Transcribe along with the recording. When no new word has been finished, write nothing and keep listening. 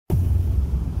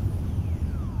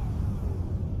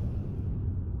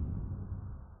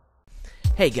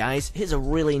Hey guys, here's a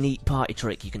really neat party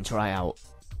trick you can try out.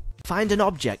 Find an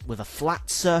object with a flat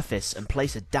surface and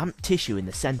place a damp tissue in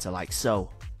the centre like so.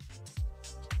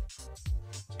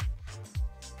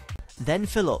 Then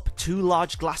fill up 2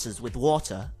 large glasses with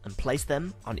water and place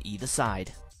them on either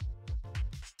side.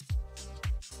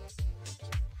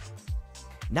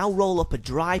 Now roll up a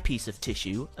dry piece of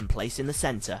tissue and place in the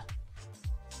centre.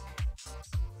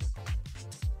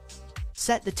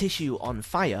 Set the tissue on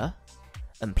fire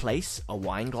and place a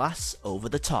wine glass over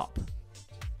the top.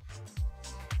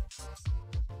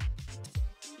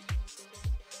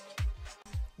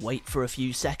 Wait for a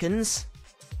few seconds.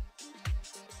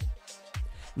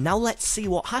 Now let's see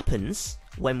what happens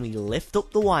when we lift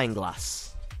up the wine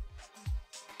glass.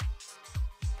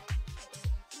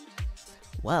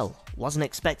 Well, wasn't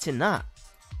expecting that.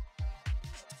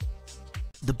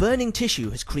 The burning tissue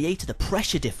has created a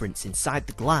pressure difference inside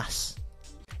the glass.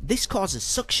 This causes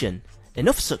suction,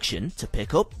 enough suction to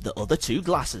pick up the other 2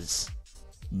 glasses.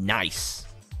 Nice!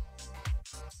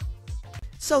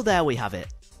 So there we have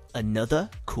it, another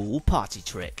cool party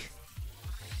trick.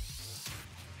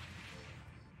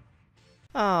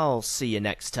 I'll see you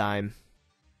next time.